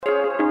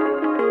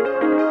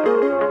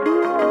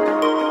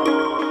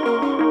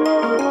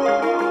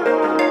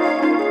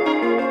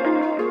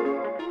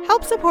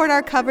support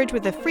our coverage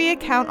with a free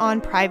account on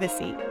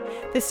Privacy,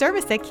 the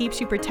service that keeps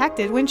you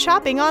protected when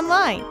shopping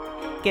online.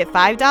 Get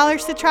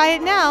 $5 to try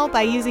it now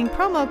by using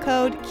promo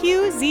code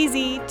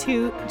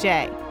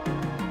QZZ2J.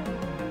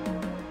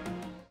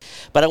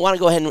 But I want to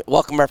go ahead and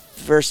welcome our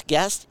first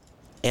guest,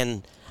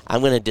 and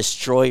I'm going to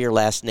destroy your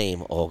last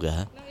name,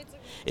 Olga. No, it's okay.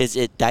 Is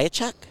it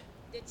Diachuk?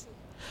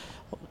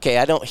 Okay,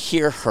 I don't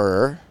hear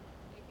her.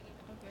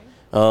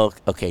 Oh,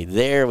 okay,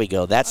 there we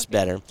go. That's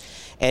better.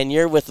 And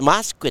you're with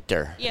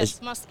Mosquito. Yes,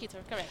 Mosquito,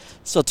 correct.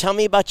 So tell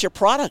me about your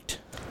product.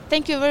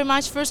 Thank you very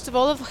much, first of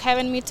all, for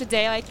having me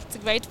today. It's a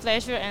great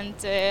pleasure. And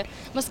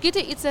Mosquito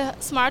is a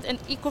smart and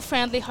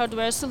eco-friendly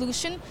hardware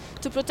solution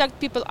to protect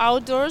people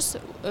outdoors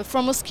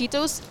from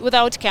mosquitoes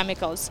without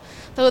chemicals.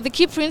 So the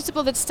key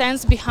principle that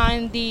stands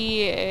behind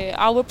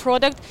our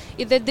product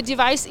is that the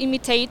device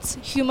imitates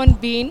human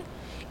being.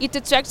 It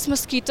attracts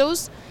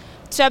mosquitoes,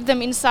 trap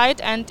them inside,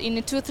 and in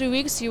 2-3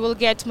 weeks you will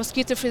get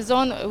mosquito-free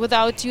zone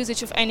without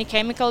usage of any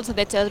chemicals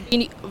that are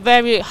being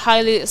very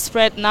highly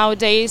spread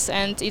nowadays,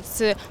 and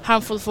it's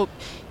harmful for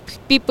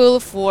people,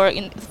 for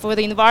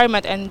the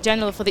environment, and in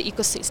general for the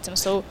ecosystem.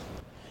 So,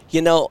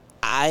 you know,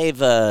 I'm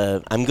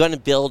going to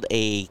build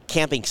a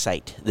camping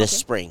site this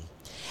spring,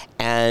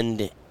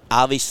 and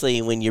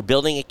obviously when you're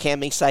building a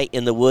camping site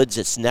in the woods,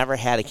 it's never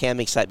had a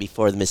camping site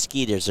before. The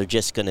mosquitoes are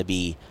just going to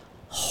be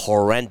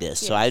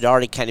horrendous. Yes. So I'd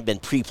already kind of been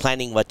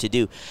pre-planning what to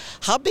do.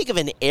 How big of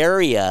an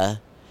area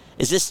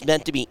is this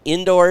meant to be?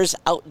 Indoors,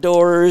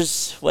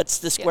 outdoors? What's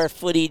the square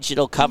footage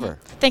it'll cover?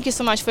 Thank you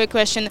so much for your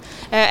question.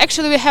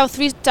 Actually, we have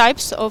 3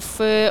 types of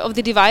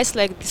the device,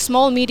 like the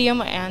small, medium,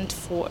 and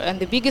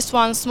the biggest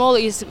one. Small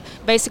is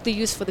basically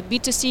used for the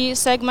B2C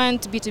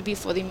segment, B2B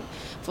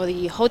for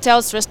the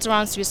hotels,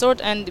 restaurants,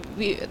 resort, and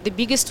the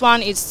biggest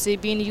one is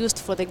being used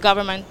for the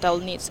governmental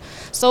needs.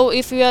 So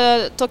if we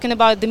are talking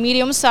about the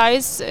medium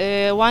size,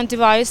 one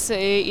device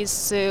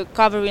is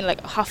covering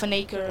like half an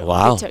acre.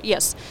 Wow.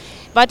 Yes.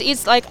 But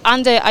it's like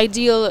under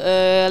ideal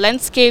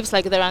landscapes,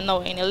 like there are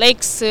no any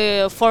lakes,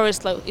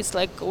 forests. Like it's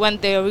like when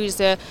there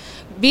is a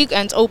big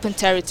and open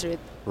territory.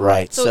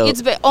 Right. So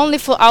it's only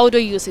for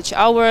outdoor usage.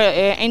 Our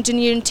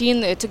engineering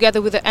team,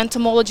 together with the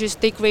entomologists,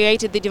 they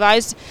created the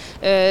device,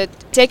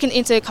 taking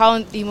into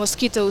account the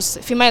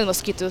female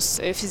mosquitoes'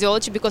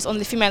 physiology, because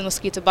only female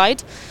mosquito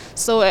bite.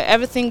 So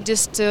everything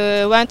just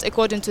went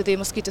according to the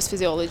mosquito's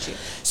physiology.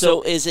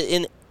 So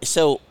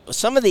So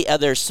some of the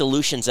other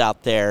solutions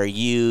out there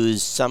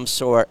use some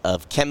sort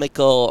of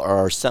chemical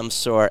or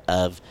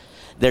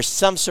there's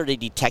some sort of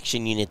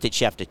detection unit that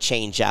you have to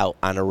change out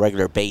on a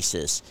regular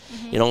basis.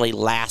 Mm-hmm. It only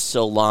lasts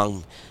so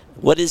long.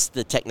 What is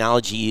the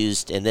technology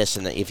used in this?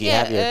 And if you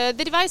have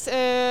the device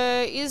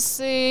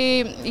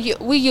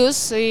we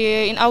use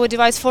in our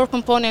device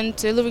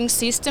 4-component luring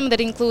system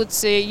that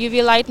includes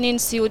UV lighting,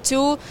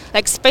 CO2,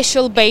 like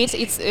special bait.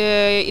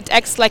 It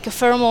acts like a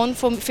pheromone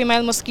for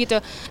female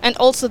mosquito, and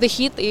also the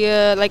heat,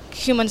 like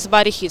human's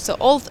body heat. So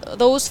all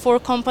those 4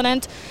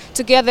 components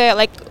together,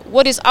 like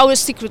what is our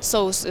secret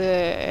sauce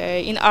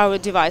in our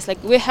device?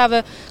 Like we have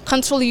a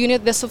control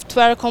unit, the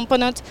software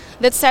component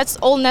that sets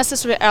all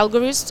necessary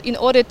algorithms in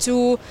order to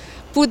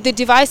put the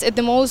device at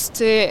the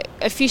most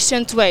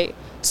efficient way.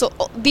 So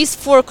these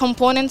 4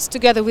 components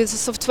together with the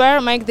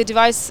software make the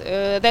device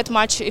that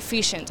much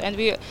efficient. And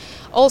we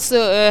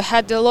also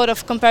had a lot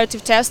of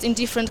comparative tests in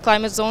different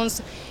climate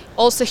zones,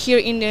 also here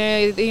in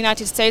the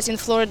United States, in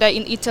Florida,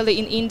 in Italy,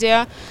 in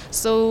India.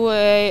 So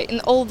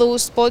in all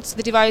those spots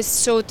the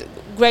device showed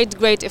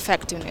great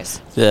effectiveness.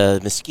 The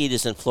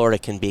mosquitoes in Florida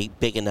can be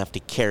big enough to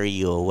carry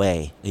you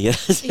away.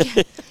 Yes.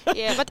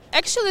 Yeah, but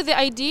actually the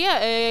idea,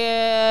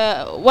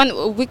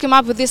 when we came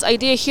up with this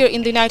idea here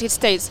in the United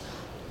States,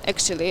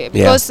 actually,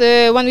 because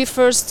when we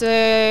first,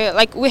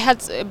 we had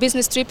a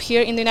business trip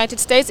here in the United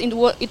States, and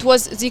it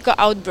was Zika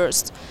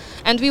outburst.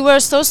 And we were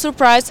so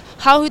surprised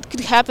how it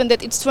could happen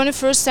that it's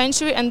 21st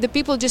century and the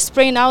people just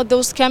spraying out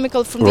those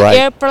chemicals from the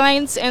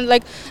airplanes, and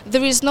like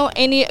there is no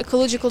any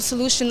ecological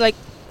solution. Like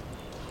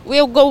we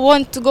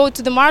want to go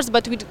to the Mars,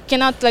 but we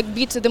cannot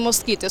beat the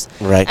mosquitoes.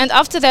 Right. And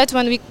after that,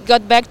 when we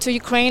got back to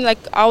Ukraine,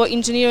 our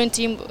engineering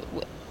team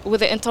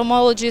with the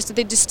entomologists,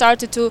 they just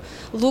started to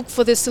look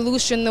for the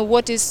solution.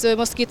 What is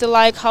mosquito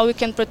like? How we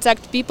can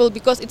protect people?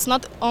 Because it's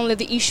not only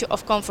the issue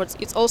of comfort;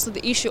 it's also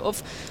the issue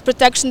of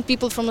protection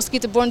people from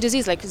mosquito-borne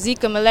disease like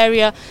Zika,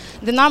 malaria.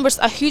 The numbers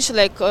are huge.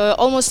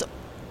 Almost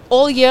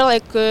all year,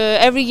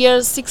 every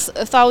year,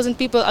 6,000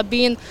 people are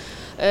being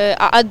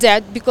are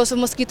dead because of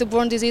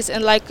mosquito-borne disease,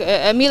 and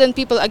 1 million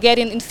people are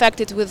getting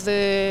infected with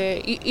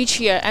each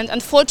year. And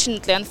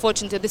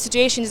unfortunately, the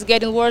situation is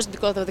getting worse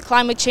because of the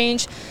climate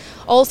change.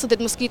 Also, that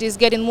mosquito is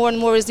getting more and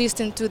more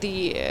resistant to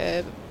the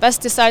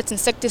pesticides,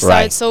 insecticides.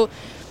 Right. So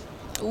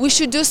we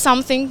should do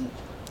something,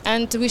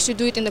 and we should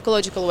do it in an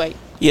ecological way.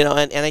 You know,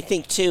 and I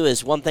think too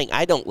is one thing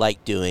I don't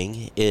like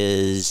doing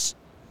is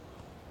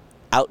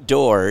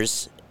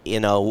outdoors. You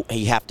know,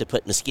 you have to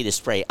put mosquito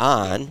spray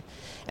on.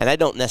 And I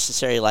don't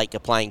necessarily like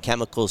applying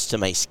chemicals to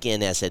my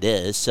skin as it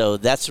is. So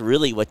that's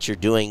really what you're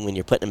doing when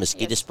you're putting a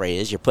mosquito spray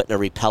is you're putting a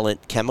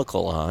repellent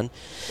chemical on.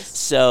 Yes.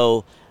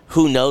 So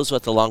who knows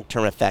what the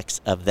long-term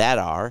effects of that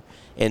are.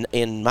 And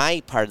in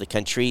my part of the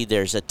country,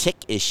 there's a tick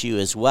issue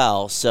as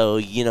well. So,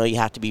 you know, you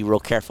have to be real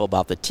careful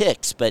about the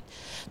ticks. But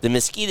the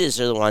mosquitoes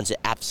are the ones that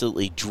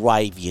absolutely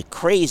drive you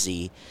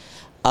crazy.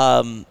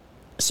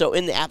 So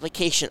in the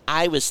application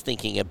I was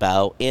thinking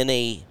about, in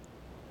a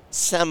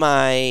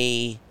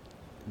semi-dense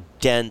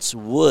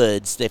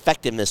woods, the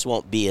effectiveness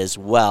won't be as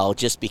well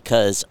just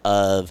because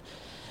of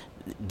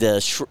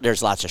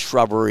there's lots of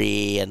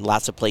shrubbery and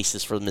lots of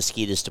places for the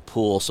mosquitoes to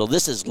pool. So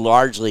this is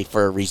largely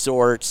for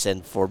resorts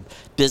and for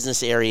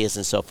business areas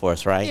and so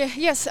forth, right? Yeah,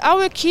 yes,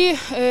 our key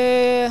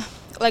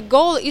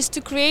goal is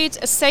to create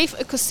a safe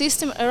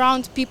ecosystem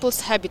around people's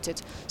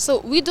habitat.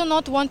 So we do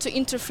not want to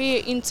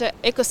interfere into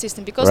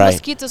ecosystem because Right.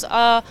 mosquitoes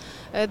are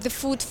the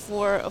food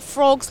for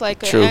frogs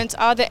and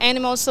other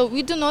animals. So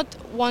we do not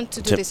want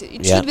to do this. It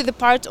yeah. should be the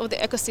part of the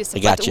ecosystem. I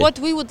got But you. what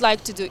we would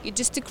like to do is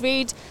just to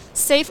create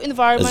safe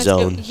environment.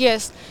 zone.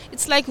 Yes,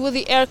 it's like with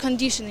the air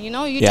conditioning. You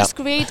know, you Yeah. just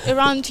create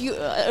around you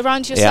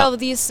around yourself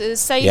this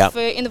safe Yeah.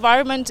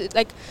 environment,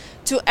 like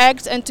to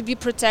act and to be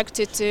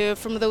protected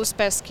from those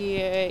pesky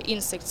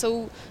insects.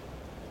 So,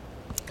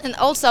 and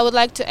also I would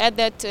like to add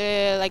that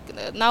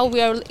now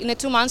we are in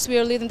 2 months we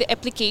are leading the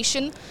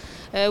application.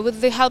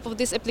 With the help of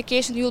this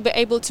application, you will be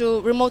able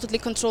to remotely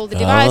control the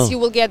device. You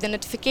will get the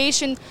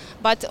notification,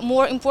 but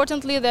more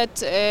importantly,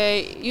 that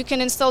you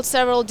can install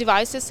several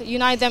devices,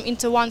 unite them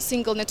into one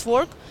single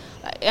network,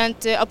 and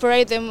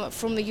operate them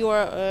from your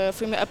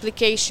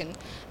application.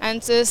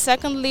 And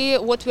secondly,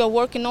 what we are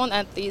working on,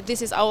 and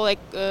this is our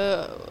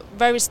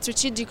very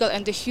strategical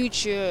and a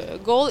huge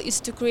goal,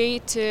 is to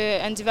create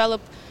and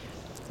develop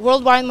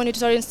worldwide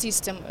monitoring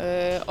system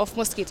of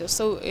mosquitoes.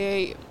 So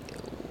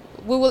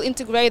we will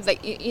integrate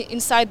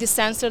inside the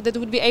sensor that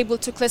would be able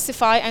to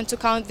classify and to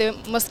count the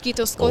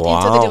mosquitoes caught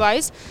into the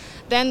device.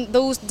 Then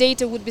those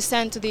data would be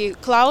sent to the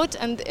cloud,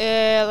 and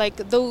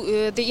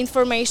the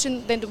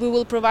information that we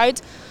will provide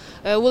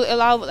will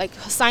allow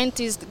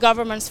scientists,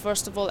 governments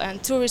first of all,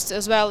 and tourists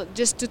as well,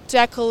 just to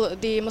tackle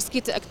the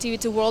mosquito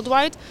activity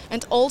worldwide.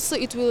 And also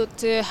it will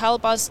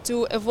help us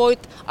to avoid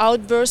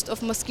outbursts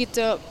of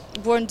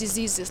mosquito-borne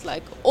diseases,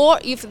 or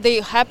if they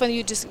happen,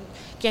 you just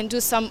can do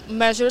some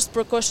measures,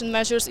 precaution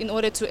measures, in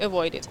order to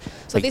avoid it.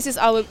 So this is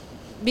our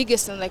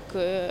biggest and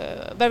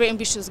very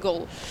ambitious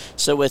goal.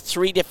 So with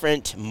 3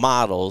 different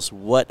models,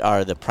 what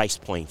are the price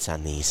points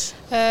on these?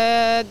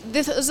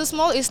 The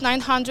small is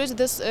 900,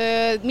 this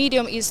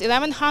medium is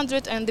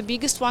 1100, and the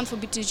biggest one for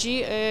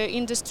B2G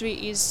industry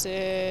is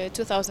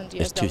 $2,000.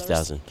 It's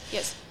 2,000.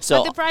 Yes. So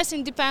but the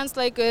pricing depends.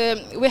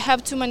 We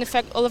have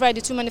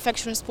already two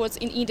manufacturing spots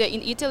in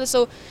Italy.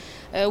 So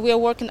we are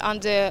working on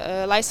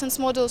the license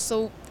model.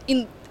 So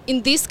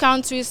in these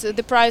countries,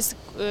 the price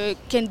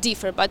can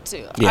differ, but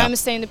I'm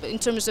saying in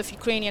terms of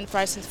Ukrainian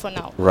prices for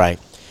now. Right.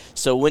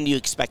 So when do you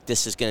expect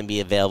this is going to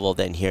be available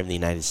then here in the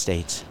United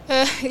States?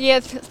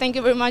 Thank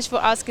you very much for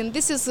asking.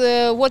 This is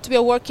what we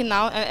are working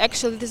now.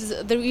 Actually, this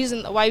is the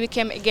reason why we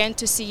came again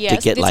to CES.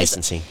 To get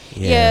licensing.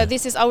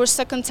 This is our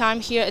second time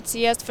here at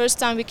CES. First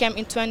time we came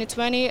in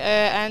 2020,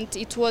 and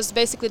it was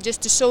basically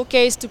just to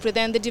showcase, to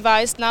present the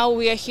device. Now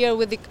we are here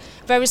with a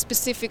very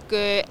specific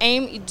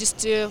aim, just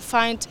to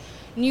find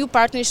new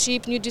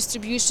partnership, new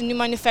distribution, new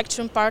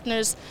manufacturing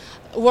partners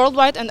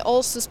worldwide, and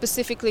also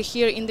specifically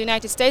here in the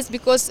United States,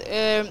 because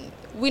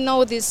we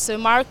know this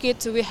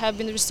market, we have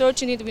been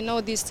researching it, we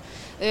know this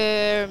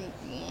the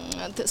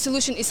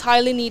solution is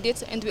highly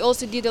needed, and we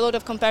also did a lot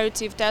of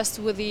comparative tests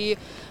with the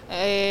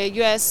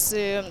US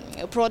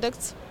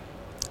products.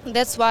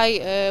 That's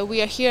why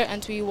we are here,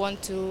 and we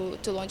want to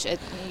launch it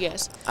in the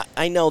US.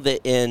 I know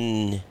that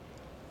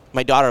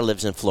my daughter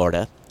lives in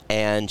Florida,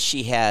 and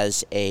she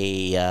has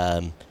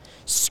a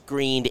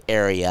screened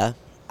area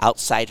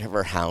outside of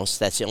her house.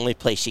 That's the only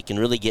place she can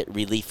really get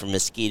relief from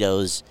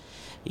mosquitoes,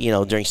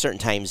 during certain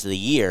times of the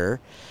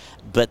year.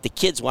 But the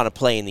kids want to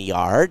play in the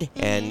yard,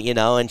 and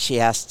and she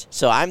asked.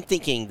 So I'm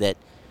thinking that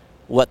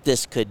what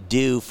this could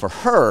do for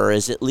her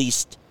is, at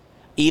least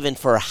even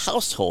for a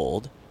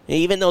household,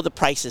 even though the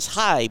price is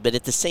high, but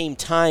at the same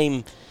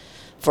time,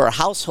 for a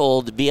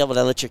household to be able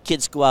to let your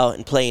kids go out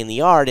and play in the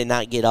yard and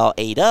not get all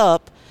ate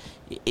up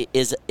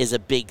is a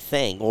big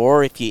thing.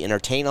 Or if you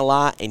entertain a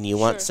lot and you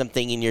want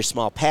something in your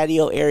small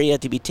patio area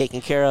to be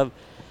taken care of.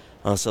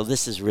 So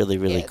this is really,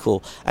 really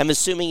cool. I'm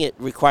assuming it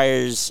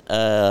requires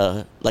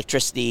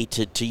electricity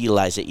to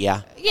utilize it,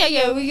 yeah?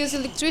 Yeah, we use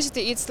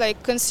electricity. It's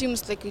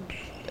consumes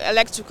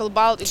electrical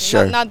bulb. It's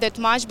not that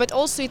much, but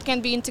also it can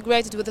be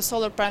integrated with the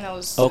solar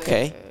panels.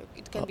 Okay.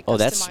 It can be customized. Oh,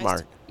 that's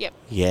smart. Yep.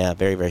 Yeah,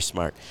 very, very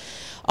smart.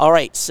 All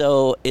right,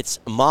 so it's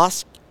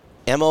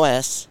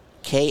M-O-S-Q-I-T-T-E-R.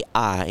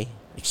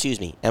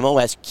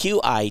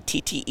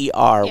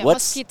 Yeah,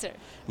 Mosquiter.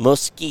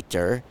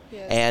 Mosquiter,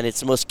 and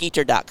it's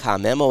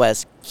mosquiter.com,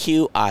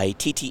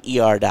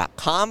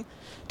 mosquiter.com.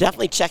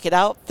 Definitely check it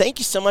out. Thank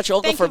you so much,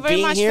 Olga, for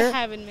being here. Thank you very much for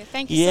having me.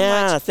 Thank you so much.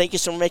 Yeah, thank you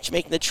so much for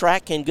making the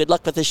trek, and good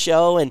luck with the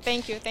show. And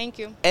thank you.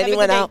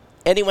 Anyone out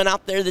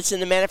there that's in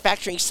the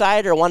manufacturing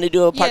side or want to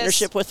do a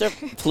partnership with her,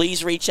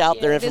 please reach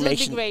out. Their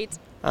information great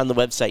on the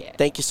website.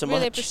 Thank you so much.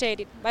 Really appreciate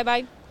it.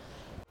 Bye-bye.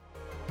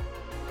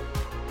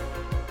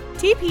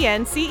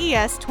 TPN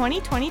CES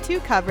 2022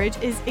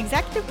 coverage is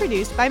executive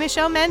produced by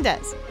Michelle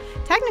Mendez.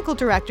 Technical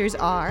directors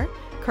are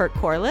Kurt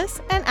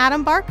Corliss and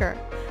Adam Barker.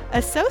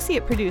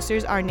 Associate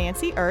producers are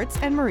Nancy Ertz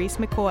and Maurice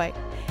McCoy.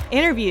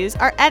 Interviews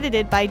are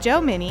edited by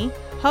Joe Minnie.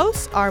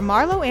 Hosts are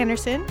Marlo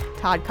Anderson,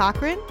 Todd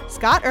Cochran,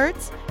 Scott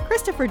Ertz,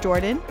 Christopher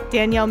Jordan,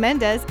 Danielle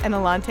Mendez, and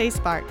Alante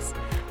Sparks.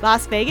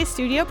 Las Vegas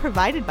studio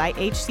provided by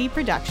HC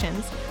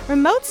Productions.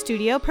 Remote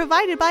studio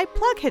provided by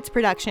Plug Hits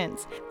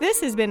Productions.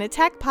 This has been a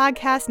Tech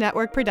Podcast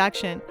Network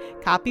production.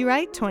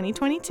 Copyright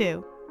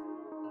 2022.